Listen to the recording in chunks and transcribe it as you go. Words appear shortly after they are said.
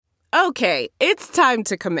Okay, it's time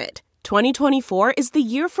to commit. 2024 is the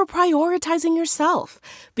year for prioritizing yourself.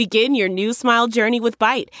 Begin your new smile journey with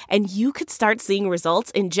Byte, and you could start seeing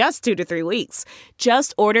results in just 2 to 3 weeks.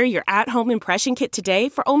 Just order your at-home impression kit today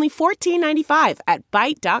for only $14.95 at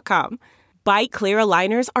Byte.com. Byte Clear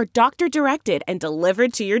aligners are doctor-directed and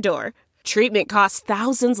delivered to your door. Treatment costs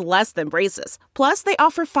thousands less than braces. Plus, they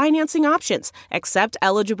offer financing options, accept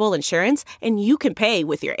eligible insurance, and you can pay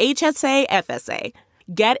with your HSA, FSA.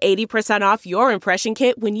 Get 80% off your impression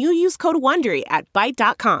kit when you use code WONDERY at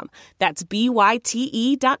Byte.com. That's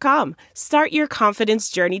BYTE.com. Start your confidence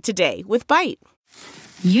journey today with Byte.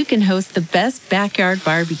 You can host the best backyard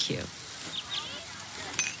barbecue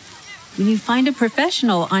when you find a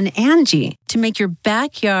professional on Angie to make your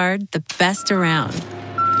backyard the best around.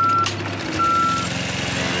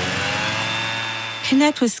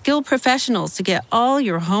 Connect with skilled professionals to get all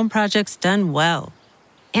your home projects done well.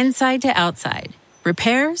 Inside to outside.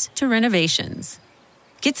 Repairs to renovations.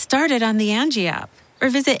 Get started on the Angie app or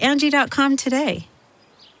visit Angie.com today.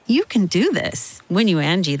 You can do this when you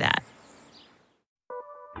Angie that.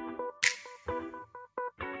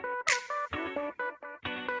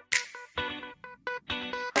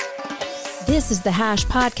 This is the Hash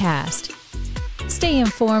Podcast. Stay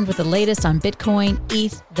informed with the latest on Bitcoin,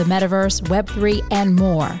 ETH, the metaverse, Web3, and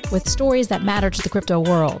more with stories that matter to the crypto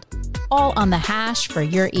world. All on the Hash for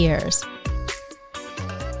your ears.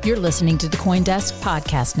 You're listening to the CoinDesk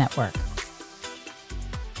Podcast Network.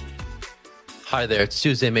 Hi there, it's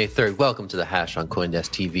Tuesday, May 3rd. Welcome to the Hash on CoinDesk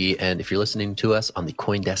TV. And if you're listening to us on the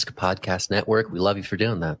CoinDesk Podcast Network, we love you for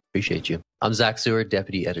doing that. Appreciate you. I'm Zach Seward,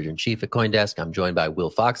 Deputy Editor-in-Chief at CoinDesk. I'm joined by Will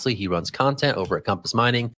Foxley. He runs content over at Compass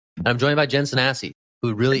Mining. And I'm joined by Jen Sanasi,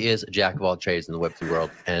 who really is a jack of all trades in the Web3 world.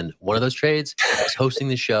 And one of those trades is hosting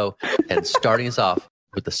the show and starting us off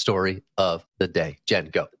with the story of the day. Jen,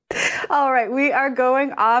 go. All right, we are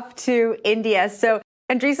going off to India. So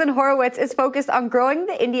Andreessen Horowitz is focused on growing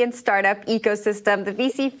the Indian startup ecosystem. The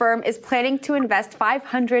VC firm is planning to invest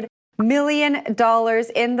 $500 million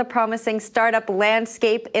in the promising startup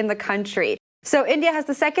landscape in the country. So India has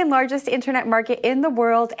the second largest internet market in the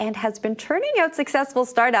world and has been turning out successful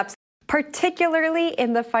startups, particularly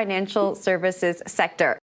in the financial services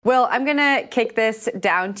sector. Will, I'm going to kick this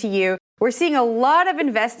down to you. We're seeing a lot of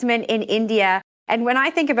investment in India. And when I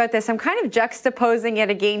think about this, I'm kind of juxtaposing it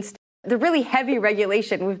against the really heavy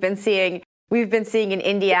regulation we've been seeing in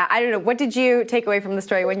India. I don't know. What did you take away from the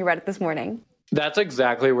story when you read it this morning? That's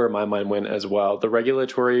exactly where my mind went as well. The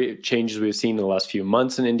regulatory changes we've seen in the last few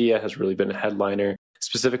months in India has really been a headliner,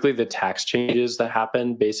 specifically the tax changes that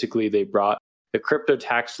happened. Basically, they brought the crypto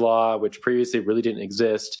tax law, which previously really didn't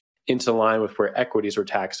exist, into line with where equities were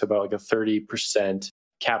taxed, about like a 30%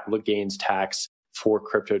 capital gains tax for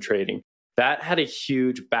crypto trading. That had a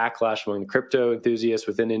huge backlash among the crypto enthusiasts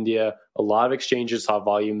within India. A lot of exchanges saw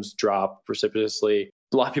volumes drop precipitously.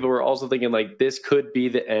 A lot of people were also thinking like this could be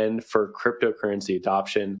the end for cryptocurrency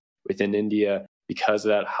adoption within India because of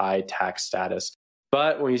that high tax status.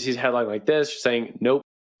 But when you see a headline like this, you're saying, nope,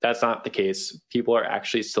 that's not the case. People are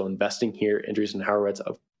actually still investing here. Andreessen Horowitz,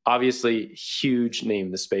 obviously huge name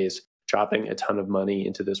in the space, dropping a ton of money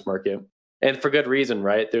into this market. And for good reason,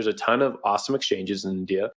 right? There's a ton of awesome exchanges in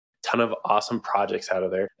India, ton of awesome projects out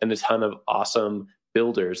of there, and a ton of awesome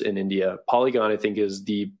builders in India. Polygon, I think, is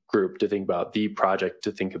the group to think about, the project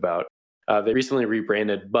to think about. They recently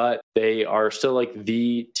rebranded, but they are still like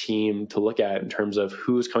the team to look at in terms of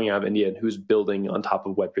who's coming out of India and who's building on top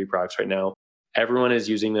of Web3 products right now. Everyone is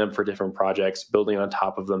using them for different projects, building on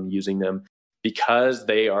top of them, using them because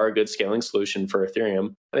they are a good scaling solution for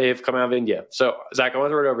Ethereum. They've come out of India. So, Zach, I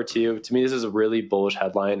want to throw it over to you. To me, this is a really bullish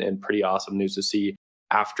headline and pretty awesome news to see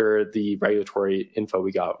after the regulatory info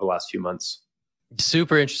we got over the last few months.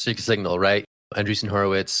 Super interesting signal, right? Andreessen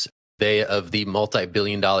Horowitz, they of the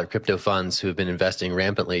multi-billion-dollar crypto funds who have been investing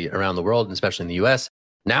rampantly around the world, and especially in the US,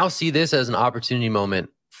 now see this as an opportunity moment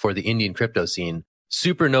for the Indian crypto scene.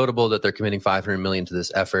 Super notable that they're committing $500 million to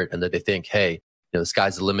this effort and that they think, hey, the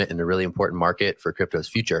sky's the limit in a really important market for crypto's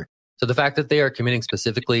future. So the fact that they are committing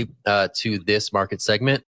specifically to this market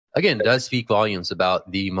segment, again, does speak volumes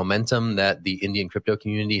about the momentum that the Indian crypto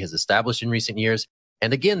community has established in recent years.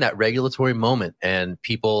 And again, that regulatory moment and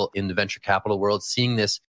people in the venture capital world seeing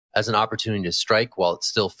this as an opportunity to strike while it's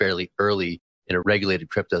still fairly early in a regulated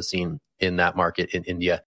crypto scene in that market in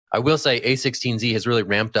India. I will say A16Z has really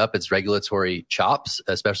ramped up its regulatory chops,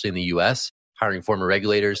 especially in the US, hiring former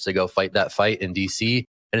regulators to go fight that fight in DC.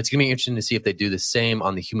 And it's going to be interesting to see if they do the same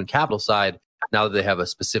on the human capital side now that they have a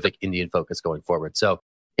specific Indian focus going forward. So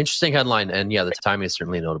interesting headline. And yeah, the timing is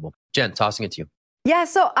certainly notable. Jen, tossing it to you. Yeah,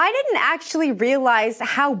 so I didn't actually realize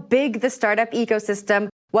how big the startup ecosystem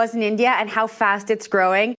was in India and how fast it's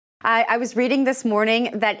growing. I was reading this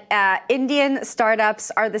morning that Indian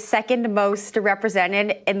startups are the second most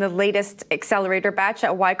represented in the latest accelerator batch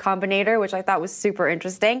at Y Combinator, which I thought was super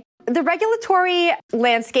interesting. The regulatory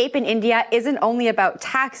landscape in India isn't only about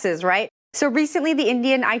taxes, right? So recently, the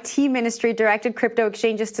Indian IT ministry directed crypto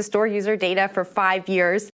exchanges to store user data for 5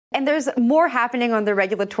 years. And there's more happening on the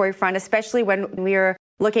regulatory front, especially when we're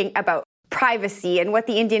looking about privacy and what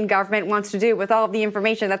the Indian government wants to do with all of the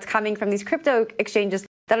information that's coming from these crypto exchanges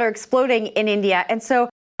that are exploding in India. And so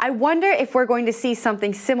I wonder if we're going to see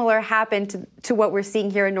something similar happen to what we're seeing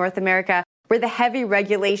here in North America, where the heavy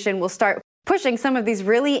regulation will start pushing some of these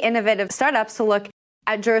really innovative startups to look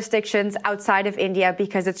at jurisdictions outside of India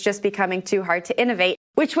because it's just becoming too hard to innovate,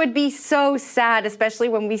 which would be so sad, especially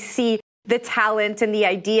when we see the talent and the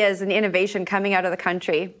ideas and innovation coming out of the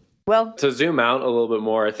country. Well, to zoom out a little bit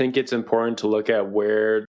more, I think it's important to look at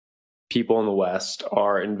where people in the West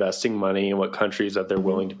are investing money and what countries that they're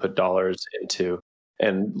willing to put dollars into.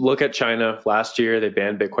 And look at China. Last year, they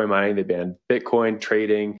banned Bitcoin mining, they banned Bitcoin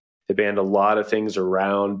trading, they banned a lot of things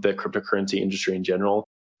around the cryptocurrency industry in general.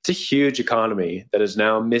 It's a huge economy that is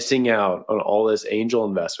now missing out on all this angel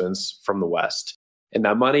investments from the West. And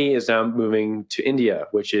that money is now moving to India,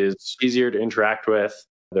 which is easier to interact with.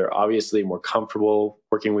 They're obviously more comfortable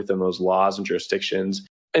working within those laws and jurisdictions.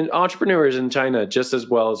 And entrepreneurs in China just as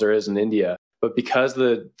well as there is in India. But because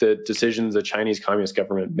the decisions the Chinese Communist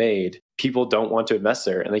government made, people don't want to invest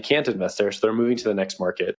there and they can't invest there. So they're moving to the next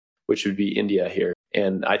market, which would be India here.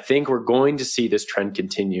 And I think we're going to see this trend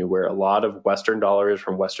continue where a lot of Western dollars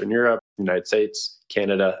from Western Europe, United States,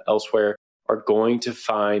 Canada, elsewhere are going to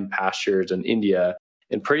find pastures in India.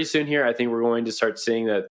 And pretty soon here, I think we're going to start seeing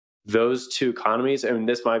that those two economies, and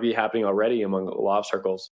this might be happening already among a lot of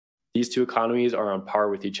circles, these two economies are on par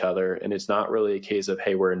with each other. And it's not really a case of,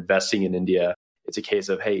 hey, we're investing in India. It's a case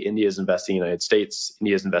of, hey, India is investing in the United States.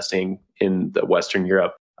 India is investing in the Western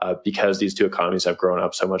Europe because these two economies have grown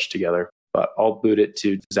up so much together. But I'll boot it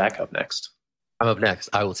to Zach up next. I'm up next.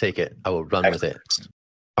 I will take it. I will run with it.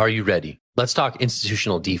 Are you ready? Let's talk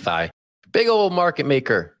institutional DeFi. Big old market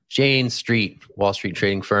maker, Jane Street, Wall Street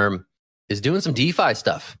trading firm, is doing some DeFi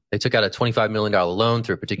stuff. They took out a $25 million loan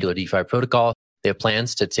through a particular DeFi protocol. They have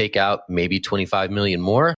plans to take out maybe 25 million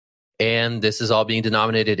more. And this is all being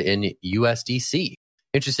denominated in USDC.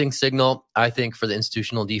 Interesting signal, I think, for the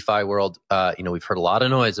institutional DeFi world. We've heard a lot of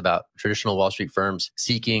noise about traditional Wall Street firms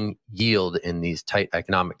seeking yield in these tight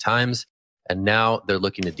economic times. And now they're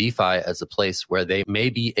looking to DeFi as a place where they may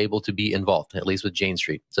be able to be involved, at least with Jane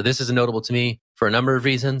Street. So this is notable to me for a number of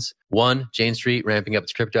reasons. One, Jane Street ramping up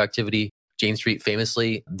its crypto activity. Jane Street,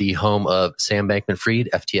 famously the home of Sam Bankman-Fried,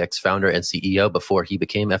 FTX founder and CEO, before he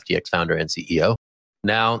became FTX founder and CEO.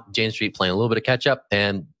 Now, Jane Street playing a little bit of catch up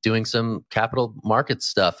and doing some capital market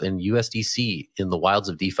stuff in USDC in the wilds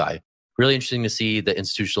of DeFi. Really interesting to see the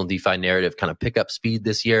institutional DeFi narrative kind of pick up speed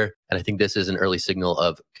this year. And I think this is an early signal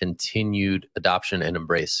of continued adoption and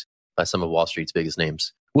embrace by some of Wall Street's biggest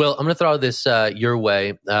names. Will, I'm going to throw this your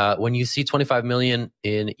way. When you see 25 million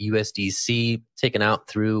in USDC taken out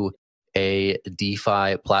through a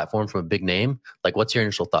DeFi platform from a big name, like what's your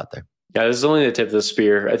initial thought there? Yeah, this is only the tip of the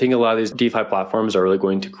spear. I think a lot of these DeFi platforms are really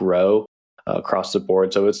going to grow across the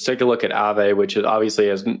board. So let's take a look at Aave, which obviously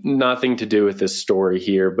has nothing to do with this story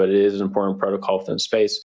here, but it is an important protocol within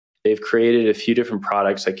space. They've created a few different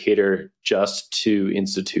products that cater just to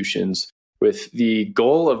institutions with the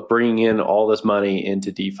goal of bringing in all this money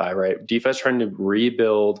into DeFi, right? DeFi is trying to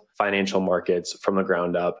rebuild financial markets from the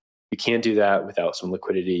ground up. You can't do that without some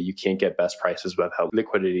liquidity. You can't get best prices without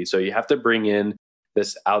liquidity. So you have to bring in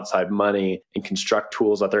this outside money and construct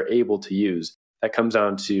tools that they're able to use. That comes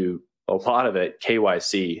down to a lot of it,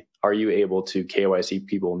 KYC. Are you able to KYC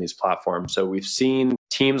people in these platforms? So we've seen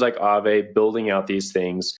teams like Aave building out these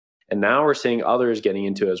things. And now we're seeing others getting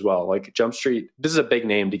into it as well. Like Jump Street, this is a big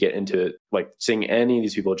name to get into it. Like seeing any of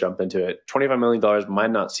these people jump into it. $25 million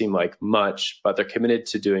might not seem like much, but they're committed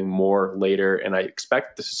to doing more later. And I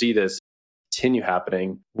expect to see this continue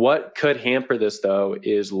happening. What could hamper this though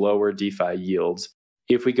is lower DeFi yields.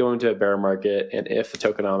 If we go into a bear market and if the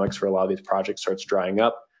tokenomics for a lot of these projects starts drying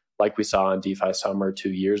up, like we saw in DeFi Summer 2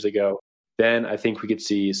 years ago, then I think we could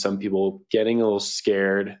see some people getting a little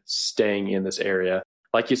scared, staying in this area.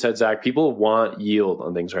 Like you said, Zach, people want yield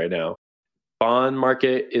on things right now. Bond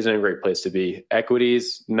market isn't a great place to be.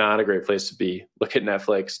 Equities, not a great place to be. Look at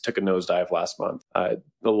Netflix, took a nosedive last month. A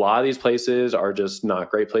lot of these places are just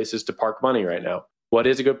not great places to park money right now. What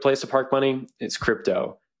is a good place to park money? It's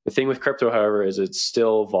crypto. The thing with crypto, however, is it's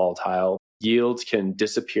still volatile. Yields can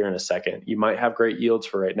disappear in a second. You might have great yields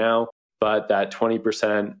for right now, but that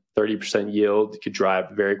 20% 30% yield could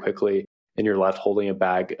drive very quickly, and you're left holding a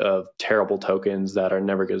bag of terrible tokens that are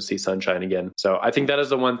never going to see sunshine again. So I think that is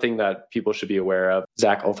the one thing that people should be aware of.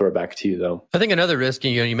 Zach, I'll throw it back to you though. I think another risk,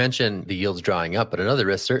 you mentioned the yields drying up, but another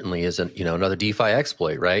risk certainly is another DeFi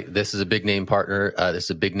exploit, right? This is a big name partner. This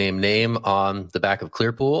is a big name on the back of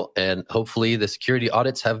Clearpool. And hopefully the security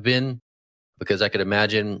audits have been, because I could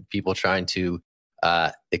imagine people trying to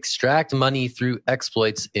extract money through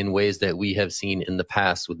exploits in ways that we have seen in the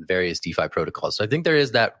past with various DeFi protocols. So I think there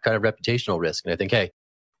is that kind of reputational risk. And I think, hey,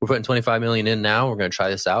 we're putting 25 million in now. We're going to try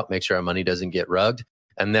this out, make sure our money doesn't get rugged.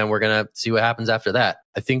 And then we're going to see what happens after that.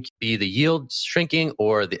 I think be the yield shrinking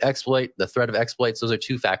or the exploit, the threat of exploits, those are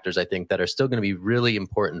two factors I think that are still going to be really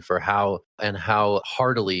important for how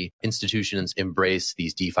heartily institutions embrace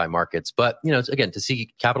these DeFi markets. But, again, to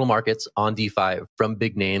see capital markets on DeFi from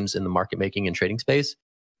big names in the market making and trading space,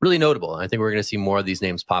 really notable. And I think we're going to see more of these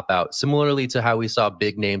names pop out. Similarly to how we saw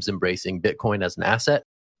big names embracing Bitcoin as an asset,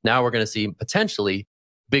 now we're going to see potentially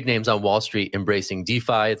big names on Wall Street embracing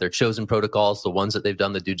DeFi, their chosen protocols, the ones that they've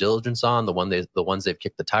done the due diligence on, the ones they've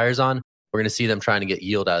kicked the tires on. We're going to see them trying to get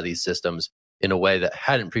yield out of these systems in a way that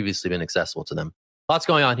hadn't previously been accessible to them. Lots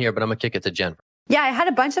going on here, but I'm going to kick it to Jen. Yeah, I had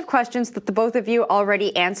a bunch of questions that the both of you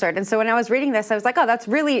already answered. And so when I was reading this, I was like, oh, that's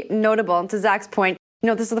really notable. And to Zach's point,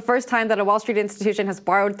 this is the first time that a Wall Street institution has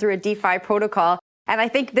borrowed through a DeFi protocol. And I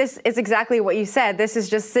think this is exactly what you said. This is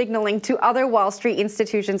just signaling to other Wall Street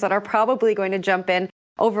institutions that are probably going to jump in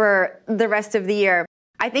over the rest of the year.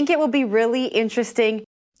 I think it will be really interesting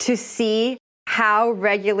to see how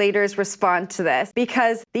regulators respond to this,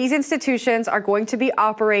 because these institutions are going to be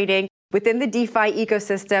operating within the DeFi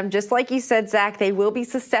ecosystem. Just like you said, Zach, they will be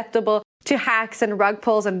susceptible to hacks and rug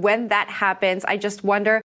pulls. And when that happens, I just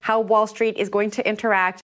wonder how Wall Street is going to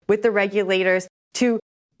interact with the regulators to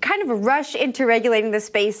kind of rush into regulating the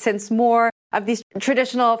space, since more of these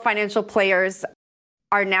traditional financial players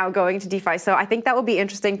are now going to DeFi. So I think that will be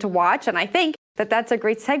interesting to watch. And I think that that's a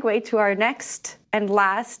great segue to our next and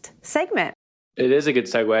last segment. It is a good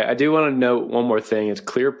segue. I do want to note one more thing. It's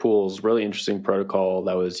Clearpool's really interesting protocol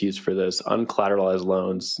that was used for this, uncollateralized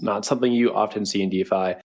loans. Not something you often see in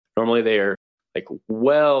DeFi. Normally they are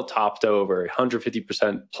well topped over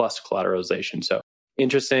 150% plus collateralization. So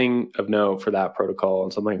interesting of note for that protocol,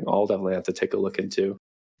 and something I'll definitely have to take a look into.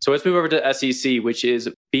 So let's move over to SEC, which is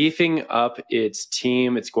beefing up its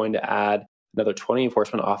team. It's going to add another 20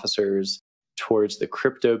 enforcement officers towards the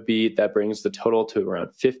crypto beat. That brings the total to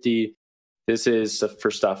around 50. This is for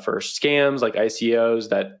scams like ICOs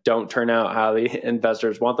that don't turn out how the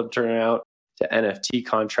investors want them to turn out, to NFT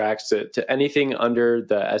contracts, to anything under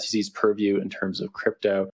the SEC's purview in terms of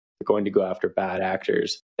crypto. They're going to go after bad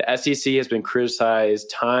actors. The SEC has been criticized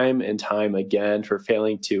time and time again for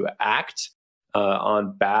failing to act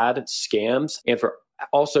on bad scams, and for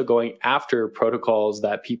also going after protocols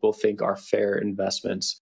that people think are fair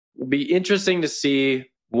investments. It'll be interesting to see,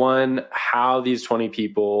 one, how these 20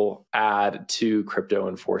 people add to crypto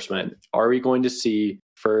enforcement. Are we going to see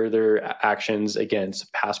further actions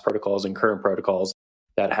against past protocols and current protocols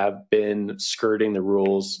that have been skirting the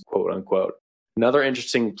rules, quote unquote? Another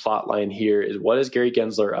interesting plot line here is, what is Gary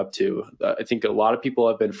Gensler up to? I think a lot of people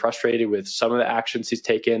have been frustrated with some of the actions he's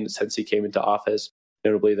taken since he came into office,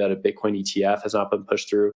 notably that a Bitcoin ETF has not been pushed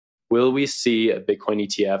through. Will we see a Bitcoin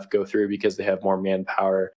ETF go through because they have more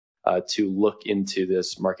manpower to look into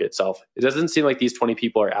this market itself? It doesn't seem like these 20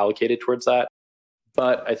 people are allocated towards that,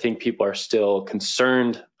 but I think people are still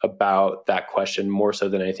concerned about that question more so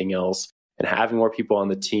than anything else. And having more people on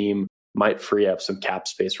the team might free up some cap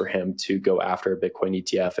space for him to go after a Bitcoin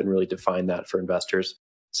ETF and really define that for investors.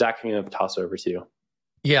 Zach, I'm going to toss it over to you.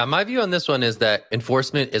 Yeah, my view on this one is that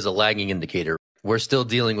enforcement is a lagging indicator. We're still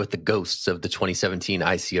dealing with the ghosts of the 2017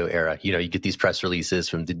 ICO era. You get these press releases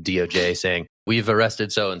from the DOJ saying, we've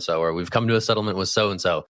arrested so-and-so, or we've come to a settlement with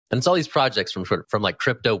so-and-so. And it's all these projects from like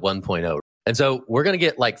Crypto 1.0. And so we're going to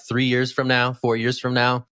get like 3 years from now, 4 years from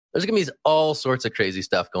now, there's going to be all sorts of crazy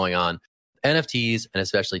stuff going on. NFTs and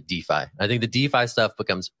especially DeFi. I think the DeFi stuff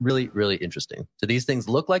becomes really, really interesting. Do these things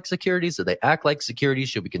look like securities? Do they act like securities?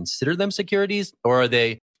 Should we consider them securities? Or are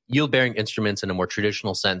they yield-bearing instruments in a more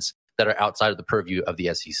traditional sense that are outside of the purview of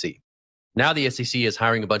the SEC? Now the SEC is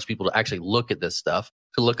hiring a bunch of people to actually look at this stuff,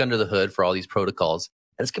 to look under the hood for all these protocols.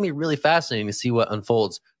 And it's going to be really fascinating to see what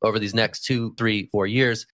unfolds over these next 2, 3, 4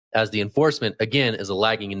 years, as the enforcement, again, is a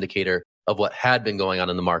lagging indicator of what had been going on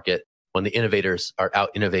in the market when the innovators are out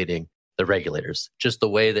innovating the regulators, just the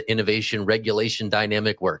way the innovation regulation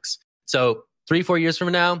dynamic works. So 3, 4 years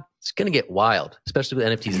from now, it's going to get wild, especially with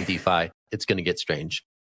NFTs and DeFi. It's going to get strange.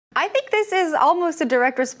 I think this is almost a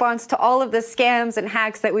direct response to all of the scams and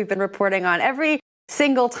hacks that we've been reporting on. Every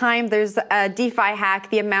single time there's a DeFi hack,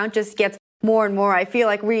 the amount just gets more and more. I feel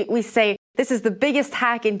like we say this is the biggest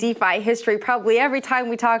hack in DeFi history probably every time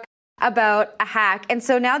we talk about a hack. And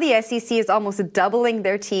so now the SEC is almost doubling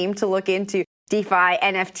their team to look into DeFi,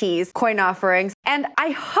 NFTs, coin offerings. And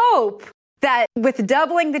I hope that with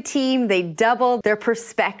doubling the team, they double their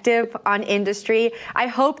perspective on industry. I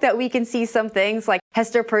hope that we can see some things like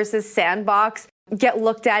Hester Peirce's sandbox get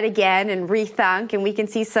looked at again and rethunk, and we can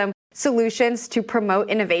see some solutions to promote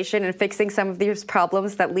innovation and fixing some of these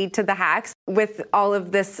problems that lead to the hacks with all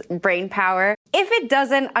of this brain power. If it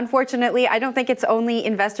doesn't, unfortunately, I don't think it's only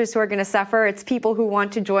investors who are going to suffer. It's people who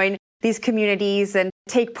want to join these communities and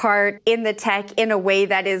take part in the tech in a way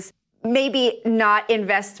that is maybe not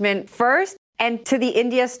investment first. And to the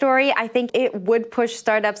India story, I think it would push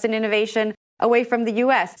startups and innovation away from the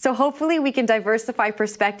US. So hopefully we can diversify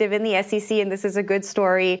perspective in the SEC, and this is a good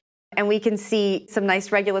story. And we can see some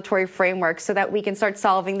nice regulatory frameworks so that we can start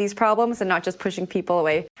solving these problems and not just pushing people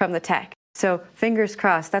away from the tech. So fingers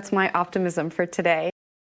crossed. That's my optimism for today.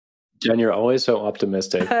 Jen, you're always so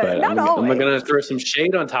optimistic, but I'm going to throw some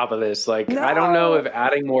shade on top of this. I don't know if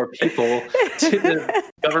adding more people to the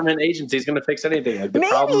government agency is going to fix anything. The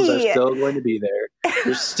problems are still going to be there.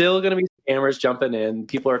 There's still going to be scammers jumping in.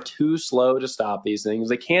 People are too slow to stop these things.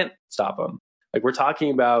 They can't stop them. We're talking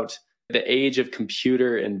about the age of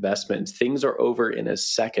computer investment. Things are over in a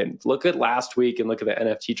second. Look at last week and look at the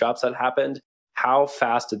NFT drops that happened. How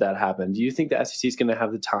fast did that happen? Do you think the SEC is going to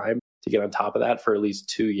have the time to get on top of that for at least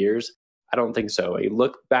 2 years? I don't think so. I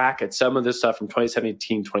look back at some of this stuff from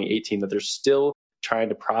 2017, 2018 that they're still trying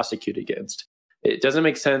to prosecute against. It doesn't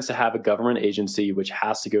make sense to have a government agency which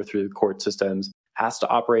has to go through the court systems, has to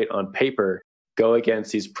operate on paper, go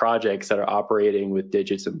against these projects that are operating with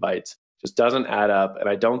digits and bytes. Just doesn't add up. And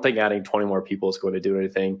I don't think adding 20 more people is going to do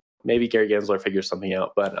anything. Maybe Gary Gensler figures something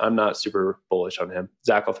out, but I'm not super bullish on him.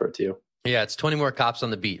 Zach, I'll throw it to you. Yeah, it's 20 more cops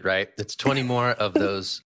on the beat, right? It's 20 more of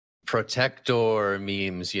those protector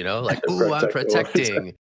memes, ooh, I'm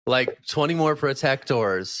protecting. 20 more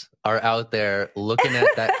protectors are out there looking at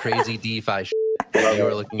that crazy DeFi that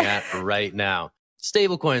you're looking at right now.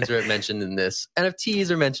 Stablecoins are mentioned in this.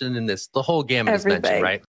 NFTs are mentioned in this. The whole gamut is mentioned,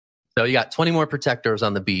 right? So you got 20 more protectors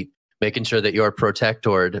on the beat, making sure that you're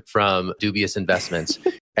protectored from dubious investments.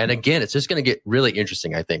 And again, it's just going to get really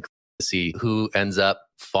interesting, I think, to see who ends up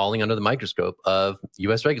falling under the microscope of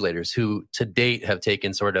US regulators who to date have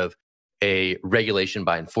taken sort of a regulation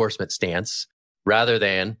by enforcement stance rather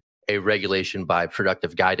than a regulation by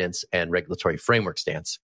productive guidance and regulatory framework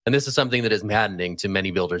stance. And this is something that is maddening to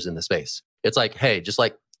many builders in the space. It's hey, just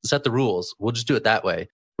set the rules. We'll just do it that way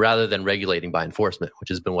rather than regulating by enforcement, which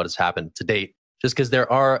has been what has happened to date, just because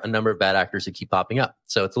there are a number of bad actors who keep popping up.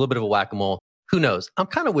 So it's a little bit of a whack-a-mole. Who knows? I'm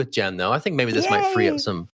kind of with Jen, though. I think maybe this might free up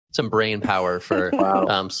some brain power for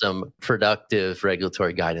some productive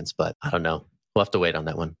regulatory guidance, but I don't know. We'll have to wait on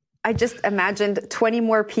that one. I just imagined 20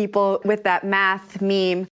 more people with that math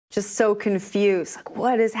meme, just so confused.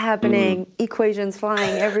 What is happening? Equations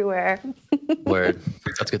flying everywhere. Word.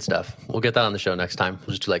 That's good stuff. We'll get that on the show next time.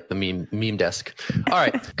 We'll just do the meme desk. All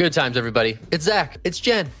right. Good times, everybody. It's Zach. It's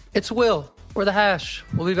Jen. It's Will. We're The Hash.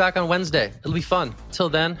 We'll be back on Wednesday. It'll be fun. Till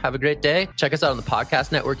then, have a great day. Check us out on the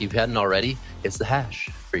podcast network if you hadn't already. It's The Hash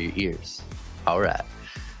for your ears. All right.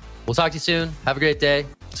 We'll talk to you soon. Have a great day.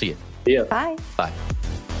 See you. See ya. Bye. Bye.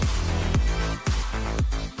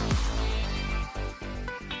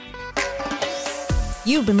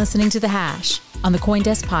 You've been listening to The Hash on the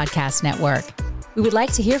CoinDesk Podcast Network. We would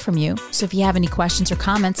like to hear from you, so if you have any questions or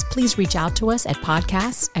comments, please reach out to us at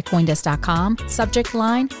podcasts@coindesk.com, subject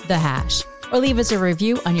line, The Hash, or leave us a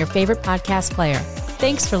review on your favorite podcast player.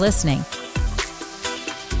 Thanks for listening.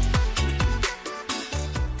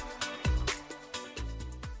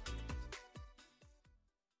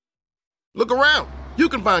 Look around. You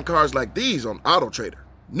can find cars like these on AutoTrader.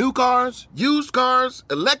 New cars, used cars,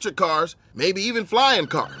 electric cars, maybe even flying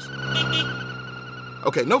cars.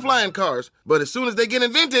 Okay, no flying cars, but as soon as they get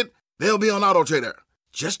invented, they'll be on AutoTrader.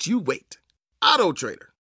 Just you wait. AutoTrader.